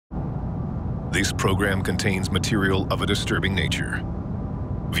This program contains material of a disturbing nature.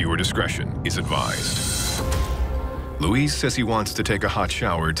 Viewer discretion is advised. Louise says he wants to take a hot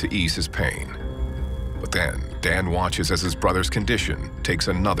shower to ease his pain. But then, Dan watches as his brother's condition takes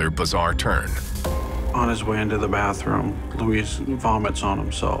another bizarre turn. On his way into the bathroom, Louise vomits on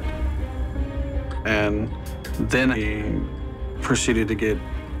himself. And then he proceeded to get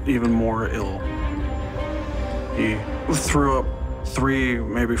even more ill. He threw up 3,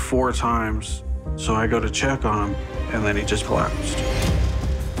 maybe 4 times. So I go to check on him, and then he just collapsed.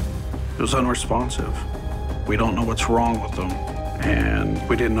 He was unresponsive. We don't know what's wrong with him, and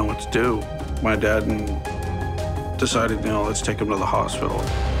we didn't know what to do. My dad decided, let's take him to the hospital.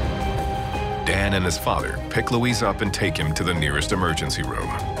 Dan and his father pick Louise up and take him to the nearest emergency room.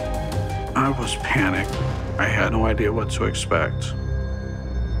 I was panicked. I had no idea what to expect.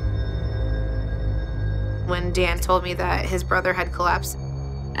 When Dan told me that his brother had collapsed,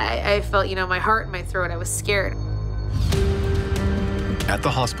 I felt, my heart in my throat. I was scared. At the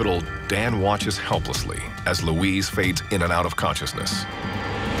hospital, Dan watches helplessly as Louise fades in and out of consciousness.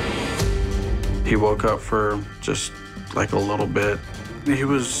 He woke up for just like a little bit. He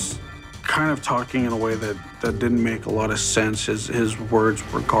was kind of talking in a way that didn't make a lot of sense. His words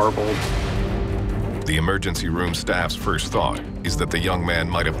were garbled. The emergency room staff's first thought is that the young man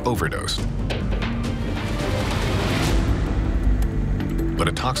might have overdosed. But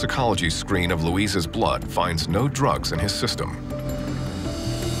a toxicology screen of Louise's blood finds no drugs in his system.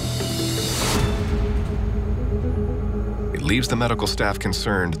 It leaves the medical staff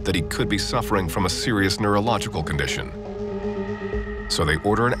concerned that he could be suffering from a serious neurological condition. So they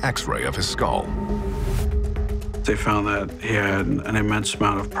order an X-ray of his skull. They found that he had an immense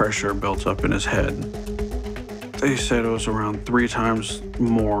amount of pressure built up in his head. They said it was around 3 times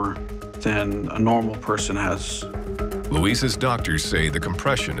more than a normal person has. Louise's doctors say the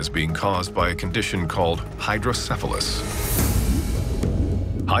compression is being caused by a condition called hydrocephalus.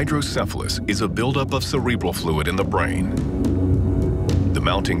 Hydrocephalus is a buildup of cerebral fluid in the brain. The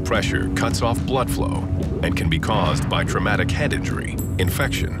mounting pressure cuts off blood flow and can be caused by traumatic head injury,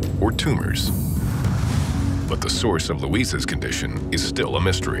 infection, or tumors. But the source of Louise's condition is still a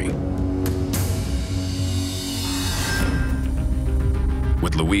mystery.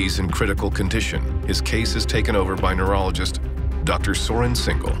 With Louise in critical condition, his case is taken over by neurologist Dr. Soren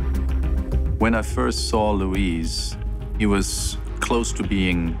Single. When I first saw Louise, he was close to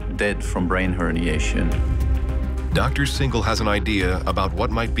being dead from brain herniation. Dr. Single has an idea about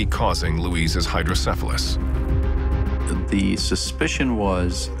what might be causing Louise's hydrocephalus. The suspicion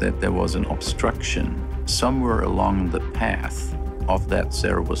was that there was an obstruction somewhere along the path of that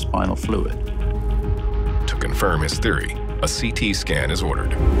cerebrospinal fluid. To confirm his theory, a CT scan is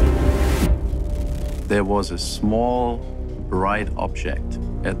ordered. There was a small, bright object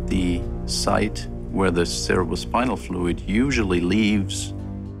at the site where the cerebrospinal fluid usually leaves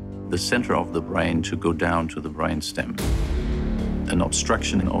the center of the brain to go down to the brainstem. An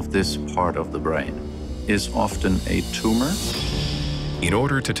obstruction of this part of the brain is often a tumor. In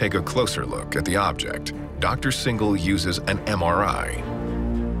order to take a closer look at the object, Dr. Single uses an MRI.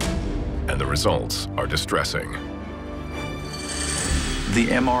 And the results are distressing. The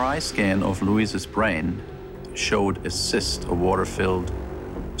MRI scan of Louise's brain showed a cyst, a water-filled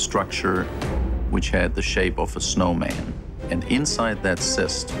structure which had the shape of a snowman. And inside that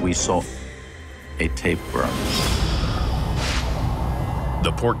cyst, we saw a tapeworm.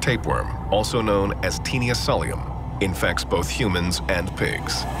 The pork tapeworm, also known as Taenia solium, infects both humans and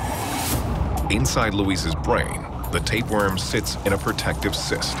pigs. Inside Louise's brain, the tapeworm sits in a protective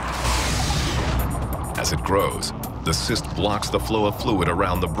cyst. As it grows, the cyst blocks the flow of fluid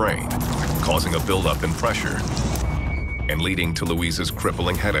around the brain, causing a buildup in pressure and leading to Louise's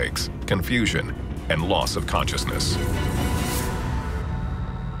crippling headaches, confusion, and loss of consciousness.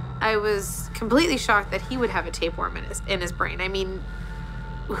 I was completely shocked that he would have a tapeworm in his brain. I mean,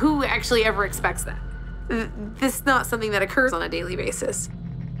 who actually ever expects that? This is not something that occurs on a daily basis.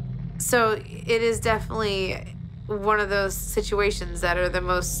 So it is definitely one of those situations that are the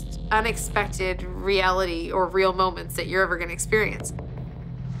most unexpected reality or real moments that you're ever going to experience.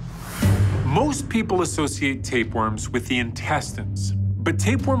 Most people associate tapeworms with the intestines, but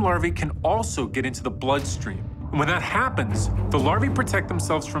tapeworm larvae can also get into the bloodstream. And when that happens, the larvae protect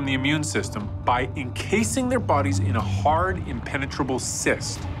themselves from the immune system by encasing their bodies in a hard, impenetrable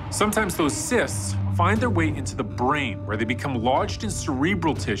cyst. Sometimes those cysts find their way into the brain, where they become lodged in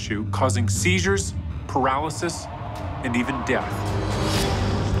cerebral tissue, causing seizures, paralysis, and even death.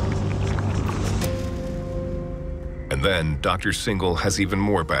 And then Dr. Single has even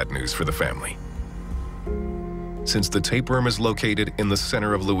more bad news for the family. Since the tapeworm is located in the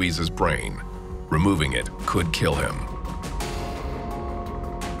center of Louise's brain, Removing it could kill him.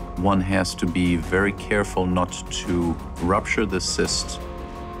 One has to be very careful not to rupture the cyst,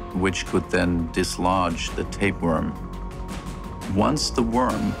 which could then dislodge the tapeworm. Once the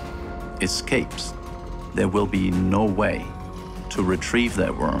worm escapes, there will be no way to retrieve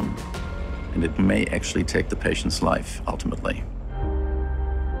that worm, and it may actually take the patient's life ultimately.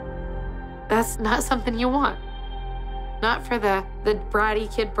 That's not something you want. Not for the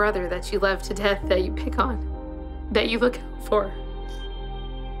bratty kid brother that you love to death, that you pick on, that you look out for,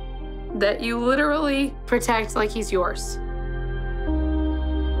 that you literally protect like he's yours.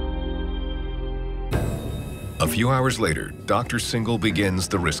 A few hours later, Dr. Single begins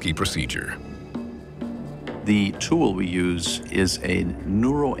the risky procedure. The tool we use is a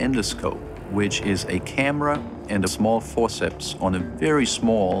neuroendoscope, which is a camera and a small forceps on a very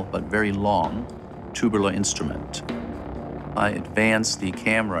small but very long tubular instrument. I advance the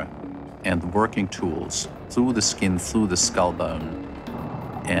camera and the working tools through the skin, through the skull bone,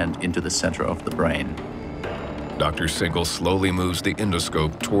 and into the center of the brain. Dr. Single slowly moves the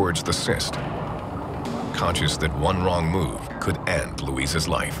endoscope towards the cyst, conscious that one wrong move could end Louise's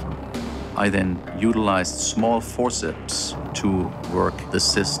life. I then utilized small forceps to work the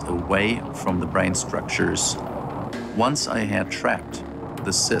cyst away from the brain structures. Once I had trapped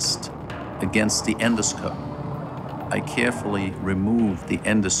the cyst against the endoscope, I carefully removed the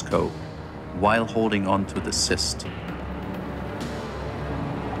endoscope while holding on to the cyst.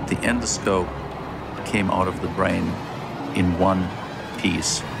 The endoscope came out of the brain in one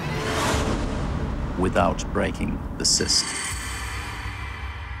piece without breaking the cyst.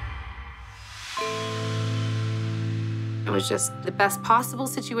 It was just the best possible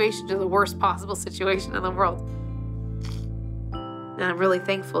situation to the worst possible situation in the world. And I'm really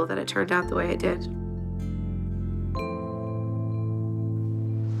thankful that it turned out the way it did.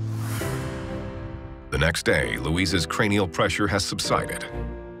 The next day, Louise's cranial pressure has subsided,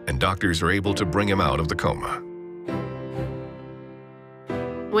 and doctors are able to bring him out of the coma.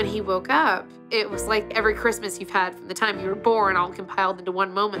 When he woke up, it was like every Christmas you've had from the time you were born, all compiled into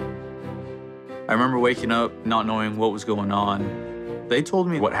one moment. I remember waking up not knowing what was going on. They told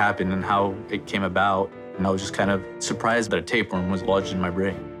me what happened and how it came about, and I was just kind of surprised that a tapeworm was lodged in my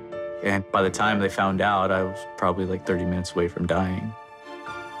brain. And by the time they found out, I was probably like 30 minutes away from dying.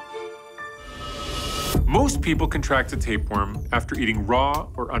 Most people contract a tapeworm after eating raw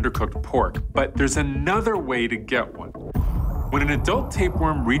or undercooked pork, but there's another way to get one. When an adult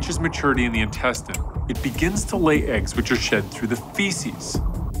tapeworm reaches maturity in the intestine, it begins to lay eggs which are shed through the feces.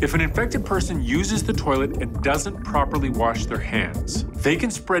 If an infected person uses the toilet and doesn't properly wash their hands, they can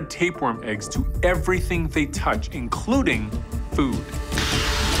spread tapeworm eggs to everything they touch, including food.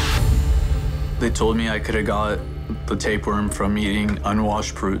 They told me I could have got the tapeworm from eating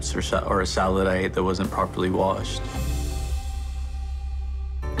unwashed fruits or a salad I ate that wasn't properly washed.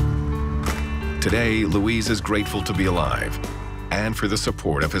 Today, Louise is grateful to be alive and for the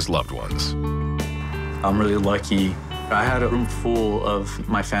support of his loved ones. I'm really lucky. I had a room full of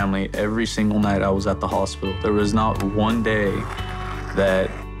my family every single night I was at the hospital. There was not one day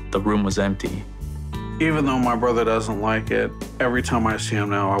that the room was empty. Even though my brother doesn't like it, every time I see him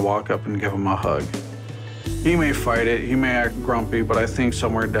now, I walk up and give him a hug. He may fight it, he may act grumpy, but I think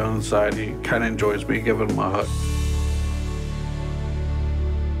somewhere down inside he kind of enjoys me giving him a hug.